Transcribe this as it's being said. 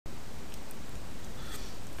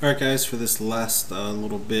Alright guys, for this last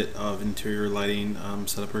little bit of interior lighting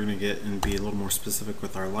setup, we're going to get and be a little more specific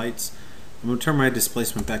with our lights. I'm going to turn my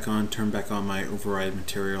displacement back on, turn back on my override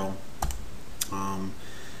material, and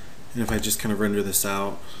if I just kind of render this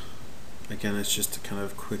out, again it's just to kind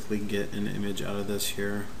of quickly get an image out of this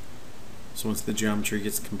here. So once the geometry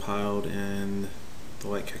gets compiled and the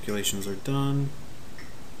light calculations are done,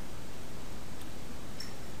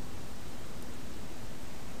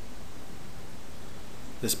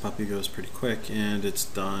 this puppy goes pretty quick, and it's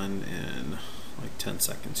done in like 10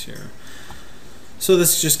 seconds here. So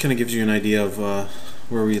this just kind of gives you an idea of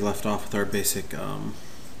where we left off with our basic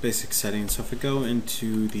settings. So if I go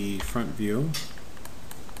into the front view,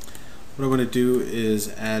 what I want to do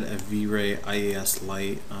is add a V-Ray Ies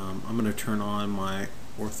Light. I'm going to turn on my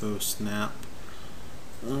ortho snap,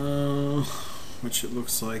 which it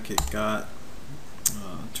looks like it got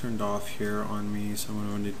turned off here on me. So what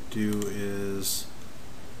I'm going to do is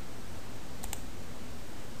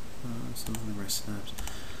my snaps.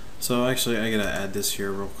 So actually I gotta add this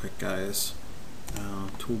here real quick, guys.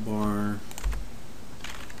 Toolbar,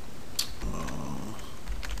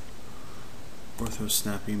 ortho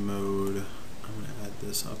snapping mode. I'm gonna add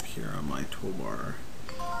this up here on my toolbar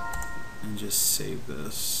and just save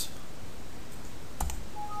this.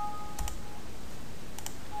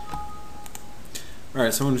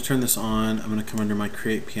 Alright, so I'm going to turn this on. I'm going to come under my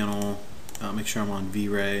create panel, make sure I'm on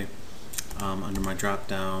V-Ray. Under my drop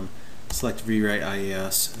down, select V-Ray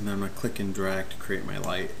Ies, and then I'm going to click and drag to create my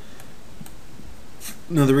light.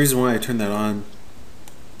 Now the reason why I turned that on,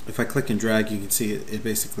 if I click and drag, you can see it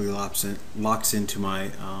basically locks into my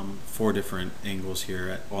 4 different angles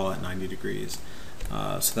here, all at 90 degrees.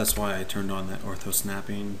 So that's why I turned on that ortho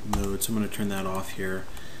snapping mode. So I'm going to turn that off here.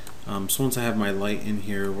 So once I have my light in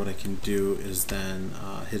here, what I can do is then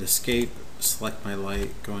hit escape, select my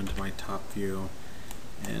light, go into my top view,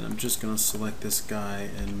 and I'm just going to select this guy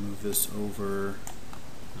and move this over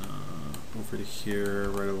over to here,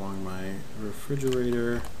 right along my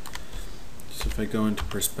refrigerator. So if I go into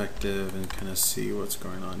perspective and kind of see what's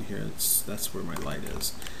going on here, that's where my light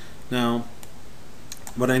is. Now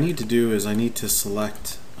what I need to do is I need to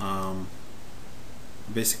select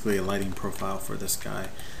basically a lighting profile for this guy.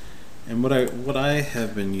 And what I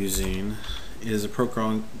have been using is a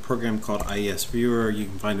program called IES Viewer. You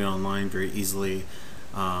can find it online very easily,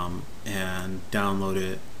 and download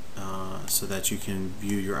it so that you can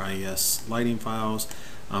view your IES lighting files.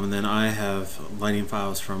 And then I have lighting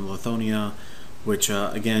files from Lithonia, which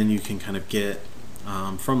again you can kind of get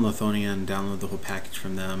from Lithonia and download the whole package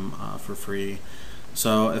from them for free.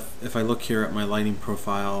 So if I look here at my lighting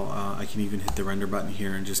profile, I can even hit the render button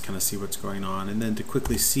here and just kind of see what's going on. And then to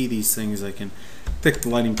quickly see these things, I can pick the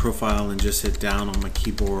lighting profile and just hit down on my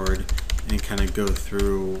keyboard and kind of go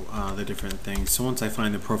through the different things. So once I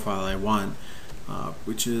find the profile I want,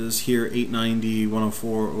 which is here 890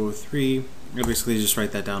 10403, I basically just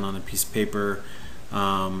write that down on a piece of paper.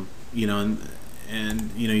 You know,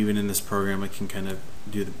 and you know, even in this program I can kind of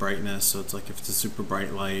do the brightness, so it's like if it's a super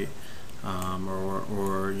bright light,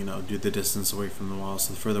 or you know, do the distance away from the wall.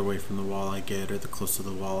 So the further away from the wall I get, or the closer to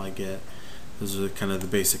the wall I get, those are kind of the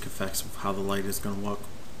basic effects of how the light is going to look.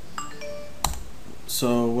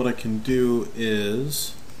 So what I can do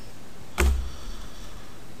is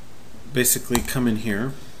basically come in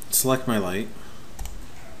here, select my light,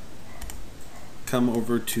 come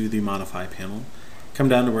over to the modify panel, come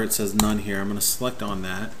down to where it says none here. I'm going to select on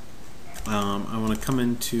that. I want to come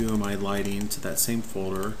into my lighting, to that same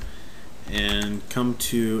folder, and come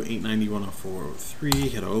to 890 10403,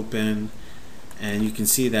 hit open, and you can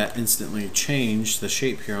see that instantly changed the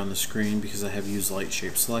shape here on the screen because I have use light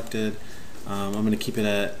shape selected. I'm going to keep it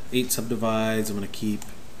at 8 subdivides. I'm going to keep,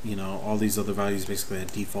 you know, all these other values basically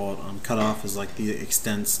at default. Cutoff is like the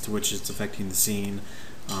extents to which it's affecting the scene.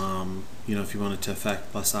 You know, if you wanted to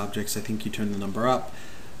affect less objects, I think you turn the number up.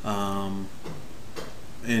 And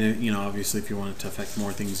you know, obviously if you wanted to affect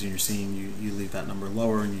more things in your scene, you leave that number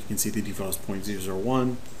lower, and you can see the default is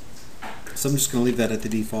 0.001. So I'm just going to leave that at the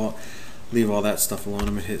default, leave all that stuff alone.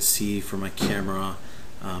 I'm going to hit C for my camera,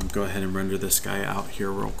 go ahead and render this guy out here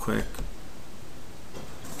real quick.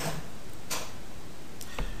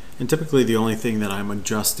 And typically the only thing that I'm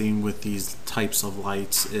adjusting with these types of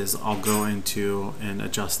lights is I'll go into and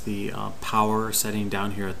adjust the power setting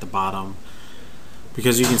down here at the bottom,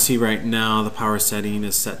 because you can see right now the power setting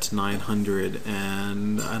is set to 900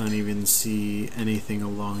 and I don't even see anything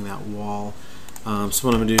along that wall. So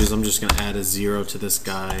what I'm going to do is I'm just going to add a 0 to this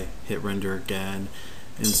guy, hit render again,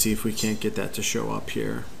 and see if we can't get that to show up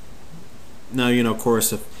here. Now, you know, of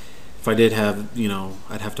course, if If I did have,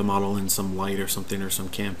 I'd have to model in some light or something, or some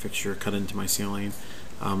cam fixture cut into my ceiling.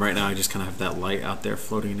 Right now I just kind of have that light out there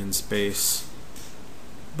floating in space.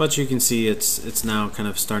 But you can see it's now kind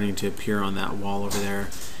of starting to appear on that wall over there.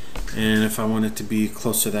 And if I want it to be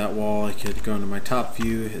close to that wall, I could go into my top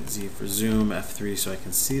view, hit Z for zoom, F3 so I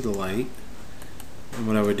can see the light. And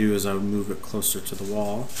what I would do is I would move it closer to the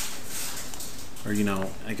wall. Or,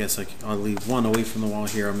 I guess I'll leave one away from the wall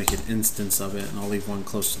here, I'll make an instance of it, and I'll leave one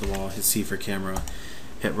close to the wall, hit C for camera,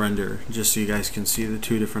 hit render, just so you guys can see the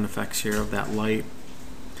two different effects here of that light.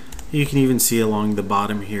 You can even see along the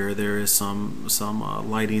bottom here there is some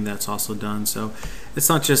lighting that's also done. So it's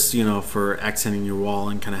not just for accenting your wall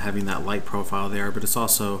and kind of having that light profile there, but it's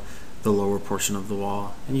also the lower portion of the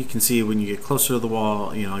wall. And you can see when you get closer to the wall,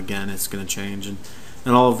 again, it's going to change.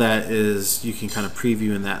 And all of that is you can kind of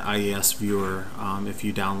preview in that IES Viewer if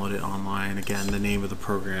you download it online. Again, the name of the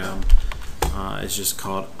program is just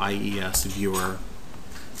called IES Viewer.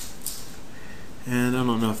 And I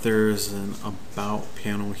don't know if there's an about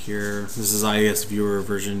panel here. This is IES Viewer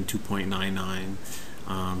version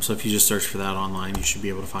 2.99. So if you just search for that online, you should be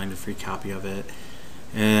able to find a free copy of it.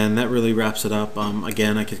 And that really wraps it up.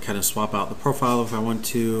 Again, I could kind of swap out the profile if I want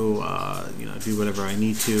to, do whatever I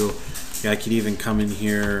need to. I could even come in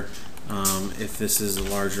here if this is a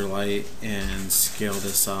larger light and scale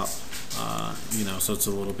this up, so it's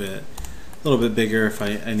a little bit bigger if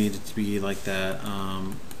I need it to be like that.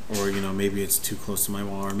 Or maybe it's too close to my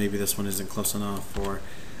wall, or maybe this one isn't close enough,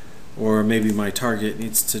 or maybe my target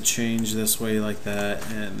needs to change this way like that,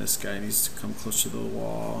 and this guy needs to come closer to the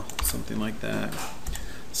wall, something like that.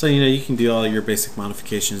 So you can do all your basic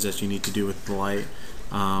modifications that you need to do with the light,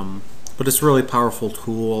 but it's a really powerful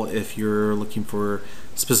tool if you're looking for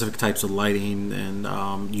specific types of lighting,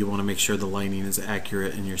 and you want to make sure the lighting is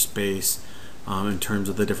accurate in your space in terms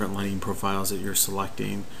of the different lighting profiles that you're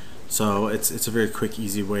selecting. So it's a very quick,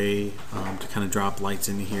 easy way to kind of drop lights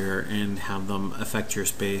in here and have them affect your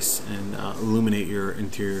space and illuminate your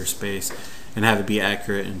interior space, and have it be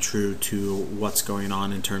accurate and true to what's going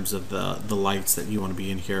on in terms of the lights that you want to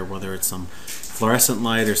be in here, whether it's some fluorescent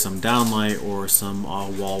light or some down light or some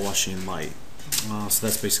wall washing light. So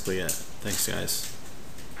that's basically it. Thanks, guys.